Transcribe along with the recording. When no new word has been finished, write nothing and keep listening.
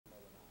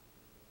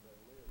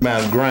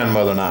My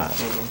grandmother and I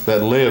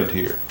that lived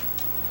here.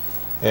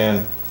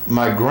 And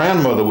my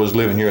grandmother was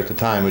living here at the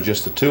time, it was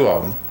just the two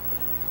of them.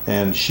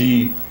 And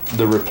the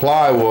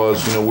reply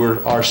was, you know,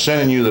 we're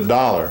sending you the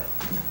 $1.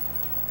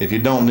 If you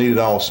don't need it,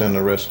 I'll send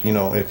the rest, you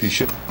know, if you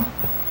should.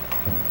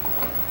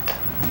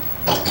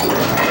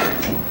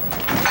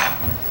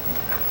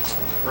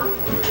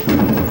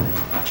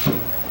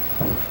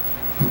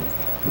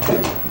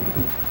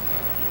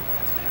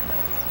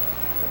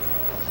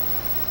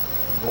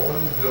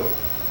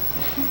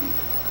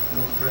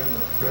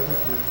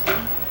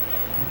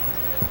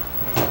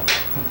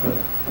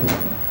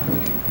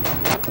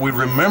 We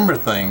remember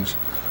things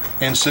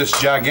in such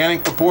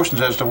gigantic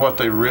proportions as to what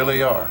they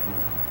really are.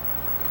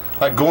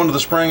 Like going to the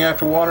spring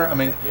after water, I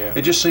mean,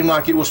 it just seemed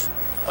like it was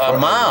a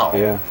mile.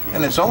 Yeah.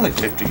 And it's only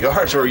 50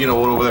 yards or, you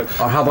know, over there.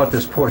 Oh, how about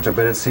this porch? I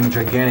bet it seemed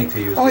gigantic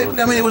to you. Oh,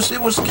 I mean, it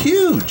was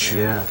huge.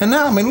 Yeah. And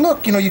now, I mean,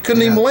 look, you know, you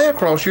couldn't even lay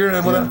across here.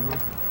 It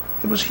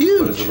was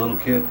huge. As a little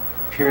kid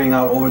peering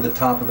out over the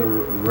top of the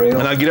rail.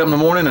 And I'd get up in the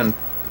morning and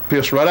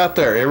piss right out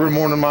there every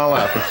morning of my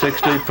life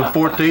for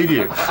 14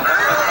 years.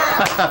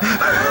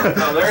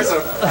 No, there's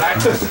a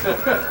practice.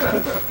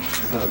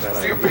 It's not a bad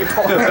idea.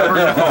 People never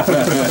know.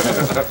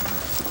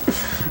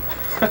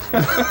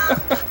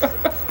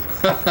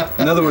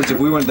 In other words, if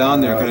we went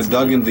down there, could have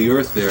dug into the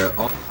earth there.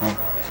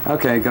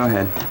 Okay, go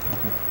ahead.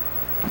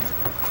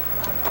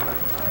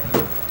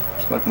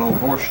 It's like an old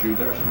horseshoe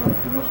there. So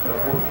you must have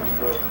horseshoes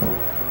above the boat.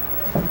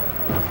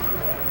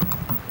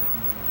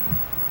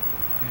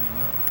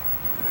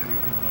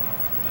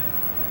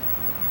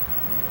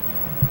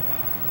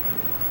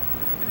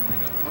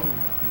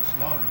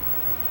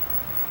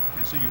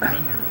 So you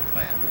render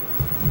fat.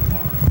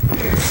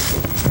 And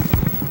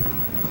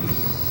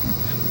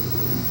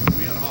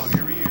we had a hog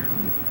every year.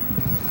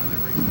 And they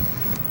raised it.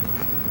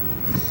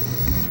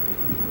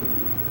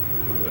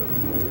 Because that was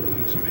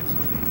too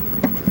expensive.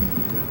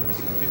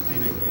 $15,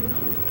 $18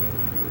 for 200.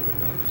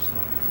 I just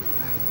thought.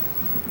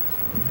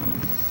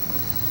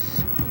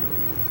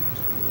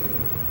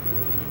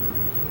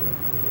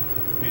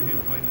 Me and him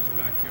played in his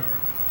backyard.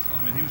 I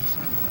mean, he was just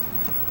like,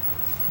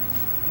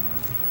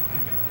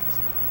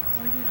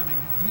 I mean,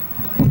 he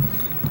played.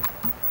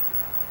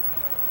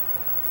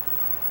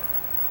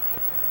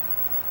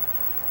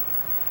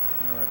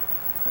 You know,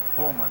 that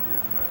poem I did,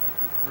 you know,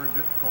 it's very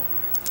difficult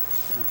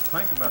to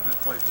think about this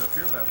place up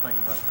here without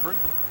thinking about the creek.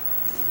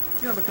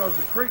 You know, because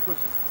the creek was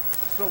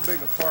so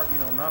big a part, you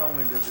know, not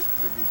only did you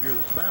hear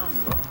the sound,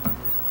 but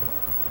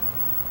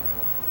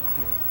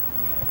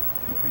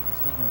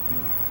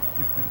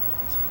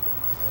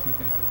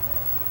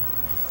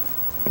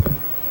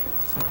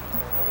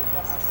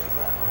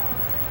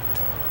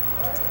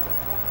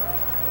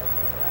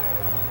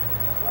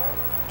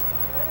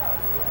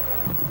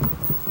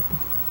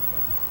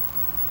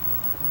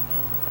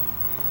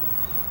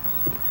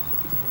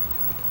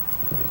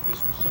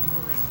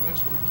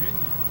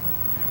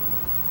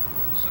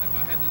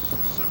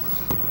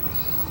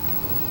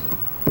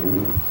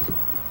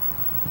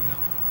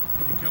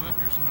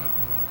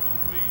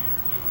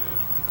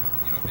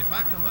if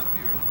I come up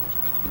here, I'm going to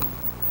spend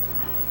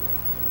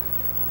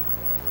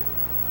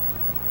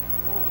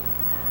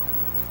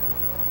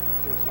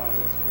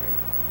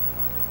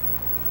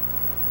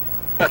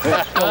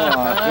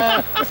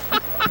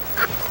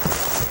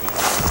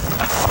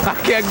I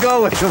can't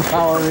go with you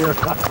following me. You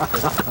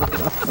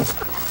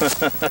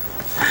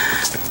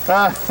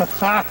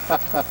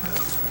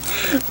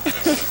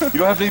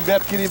don't have to even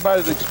have to get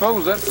anybody to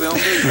expose that film,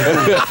 do you?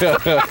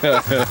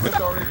 It's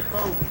already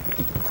exposed.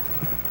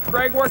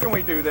 Greg, where can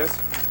we do this?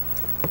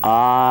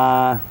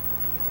 My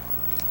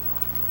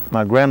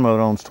grandmother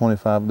owns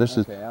 25.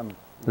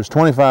 There's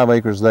 25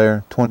 acres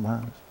there, 20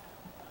 miles.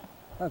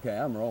 Okay,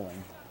 I'm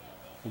rolling.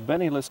 Well,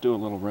 Benny, let's do a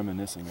little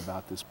reminiscing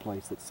about this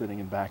place that's sitting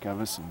in back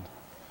of us and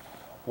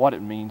what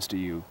it means to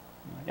you.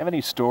 You have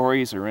any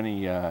stories or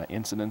any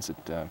incidents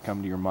that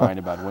come to your mind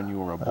about when you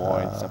were a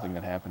boy, something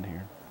that happened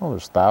here? Well,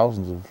 there's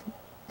thousands of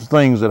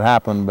things that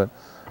happen, but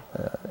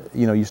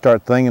you know, you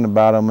start thinking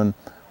about them, and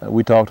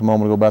we talked a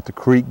moment ago about the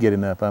creek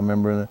getting up. I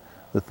remember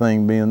the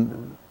thing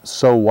being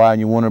so wide,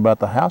 and you wonder about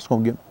the house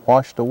going to get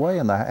washed away,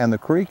 and the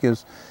creek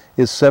is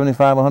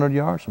 75, 100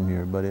 yards from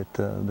here, but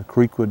the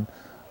creek would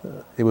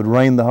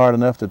rain hard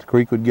enough that the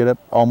creek would get up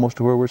almost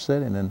to where we're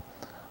sitting, and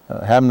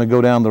having to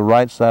go down the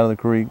right side of the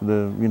creek,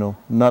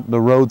 not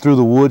the road through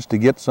the woods to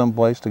get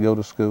someplace to go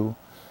to school.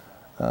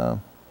 As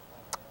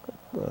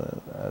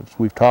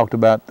we've talked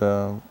about,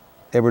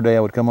 every day I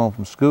would come home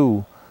from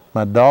school,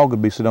 my dog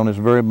would be sitting on this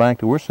very bank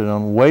that we're sitting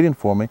on waiting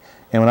for me,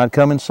 and when I'd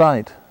come in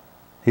sight,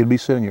 he'd be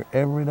sitting here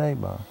every day,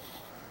 Bob.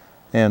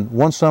 And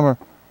one summer,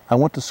 I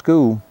went to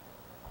school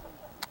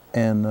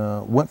and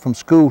went from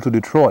school to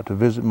Detroit to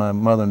visit my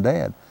mother and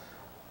dad,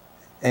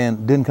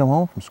 and didn't come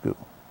home from school.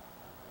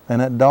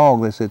 And that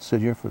dog, they said,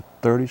 sit here for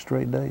 30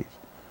 straight days.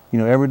 You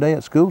know, every day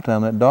at school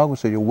time, that dog would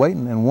say, you're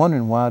waiting and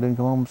wondering why I didn't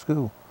come home from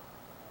school.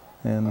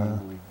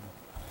 And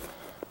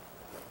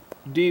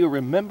do you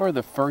remember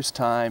the first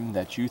time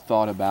that you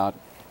thought about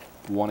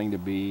wanting to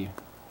be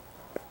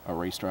a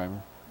race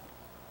driver?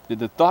 Did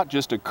the thought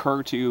just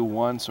occur to you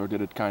once, or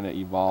did it kind of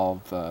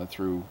evolve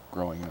through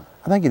growing up?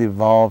 I think it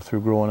evolved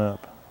through growing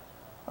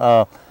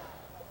up.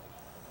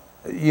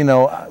 You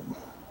know,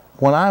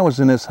 when I was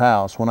in this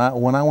house, when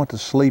I went to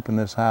sleep in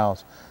this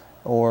house,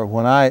 or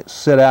when I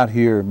sit out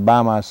here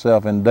by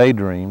myself and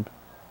daydreamed,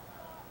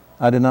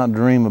 I did not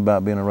dream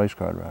about being a race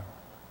car driver.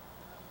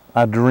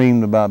 I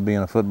dreamed about being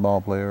a football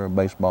player or a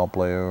baseball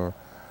player.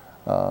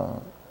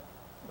 Or,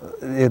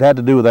 it had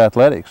to do with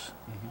athletics,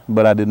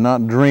 but I did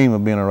not dream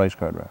of being a race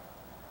car driver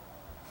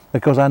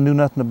because I knew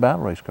nothing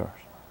about race cars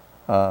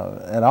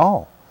at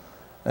all.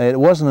 It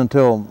wasn't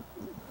until,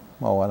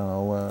 I don't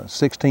know,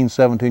 16,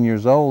 17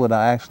 years old that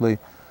I actually,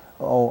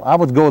 I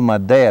would go with my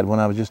dad when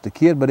I was just a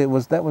kid, but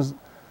that was,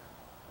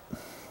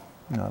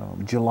 I don't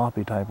know,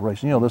 jalopy type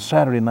racing, you know, the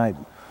Saturday night,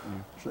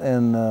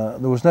 and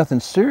there was nothing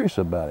serious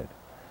about it.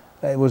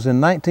 It was in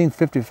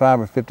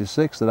 1955 or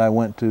 56 that I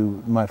went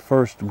to my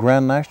first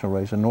Grand National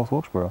race in North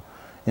Wilkesboro,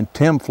 and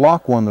Tim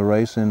Flock won the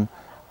race in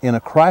a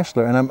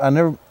Chrysler,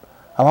 and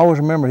I'll always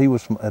remember he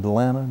was from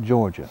Atlanta,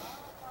 Georgia,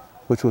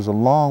 which was a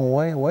long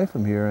way away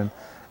from here,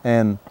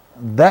 and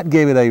that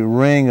gave it a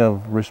ring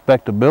of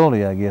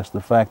respectability, I guess, the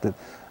fact that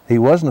he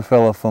wasn't a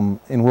fellow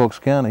in Wilkes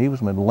County, he was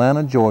from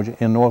Atlanta, Georgia,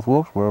 in North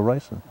Wilkesboro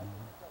racing.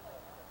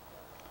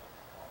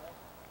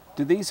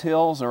 Do these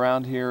hills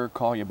around here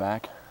call you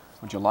back?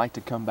 Would you like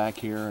to come back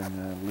here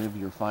and live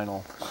your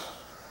final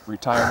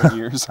retirement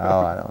years? Oh,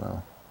 I don't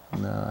know.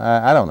 No,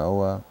 I don't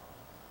know.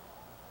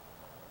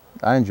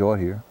 I enjoy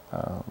here.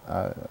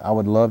 I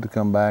would love to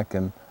come back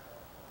and,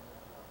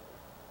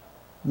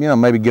 you know,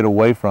 maybe get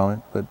away from it,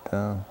 but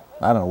I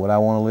don't know. Would I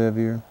want to live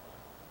here?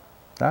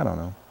 I don't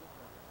know.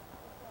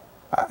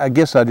 I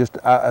guess I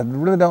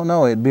really don't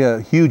know. It'd be a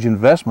huge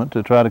investment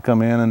to try to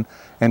come in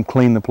and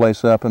clean the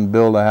place up and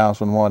build a house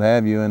and what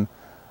have you. And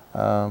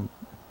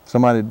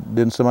somebody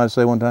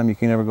say one time you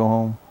can't ever go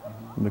home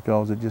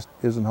because it just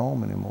isn't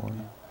home anymore.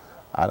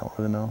 I don't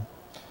really know.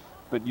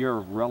 But your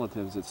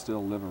relatives that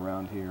still live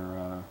around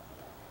here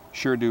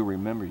sure do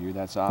remember you.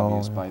 That's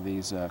obvious by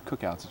these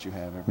cookouts that you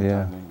have every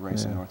time they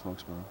race in North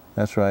Wilkesboro.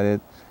 That's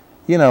right.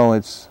 You know,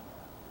 it's,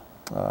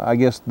 I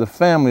guess the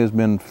family has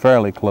been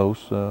fairly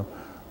close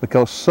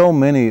because so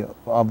many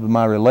of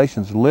my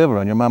relations live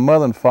around here. My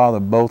mother and father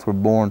both were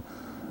born,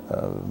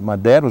 my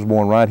dad was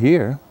born right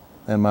here,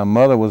 and my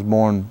mother was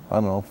born, I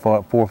don't know,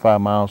 4 or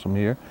 5 miles from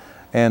here.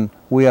 And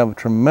we have a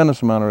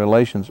tremendous amount of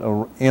relations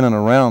in and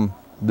around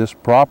this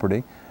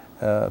property.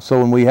 So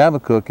when we have a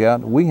cookout,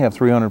 we have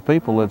 300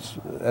 people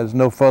that's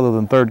no further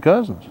than third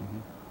cousins.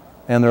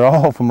 And they're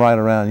all from right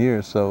around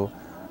here. So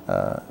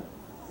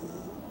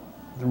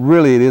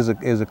really it is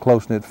a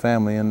close-knit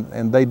family,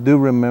 and they do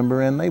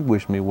remember and they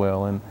wish me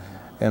well.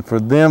 And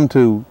for them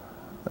to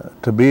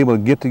be able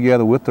to get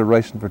together with the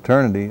racing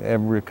fraternity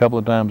every couple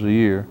of times a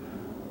year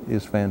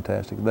is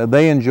fantastic.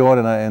 They enjoy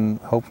it, and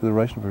hopefully the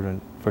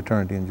racing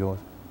fraternity enjoys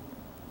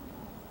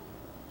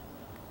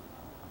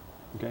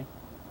it. Okay.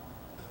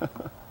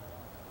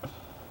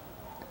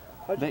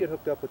 How'd you get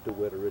hooked up with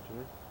DeWitt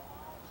originally?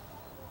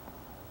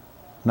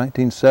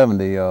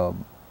 1970,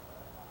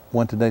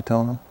 went to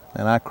Daytona,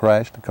 and I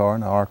crashed a car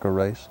in the ARCA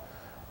race,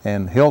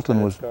 and Hilton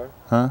Bennett's was,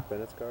 car?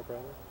 Bennett's car,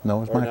 probably? No, it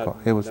was my car.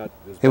 It was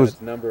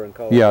Bennett's number and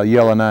color? Yeah,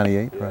 yellow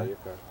 98, yeah, right. Your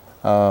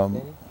car.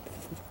 Benny,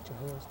 put your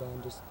hands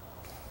down, just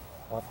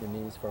off your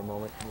knees for a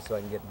moment, just so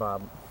I can get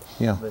Bob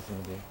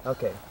listening to you.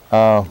 Okay.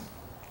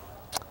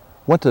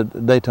 Went to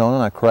Daytona,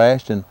 and I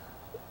crashed, and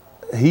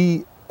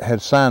he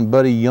had signed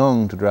Buddy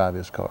Young to drive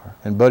his car.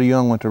 And Buddy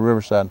Young went to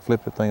Riverside and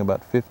flipped the thing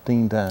about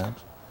 15 times.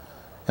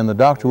 And the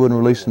doctor wouldn't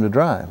release him to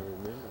drive.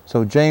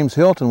 So James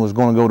Hilton was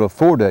going to go to a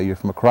Ford that year,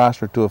 from a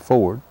Chrysler to a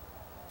Ford.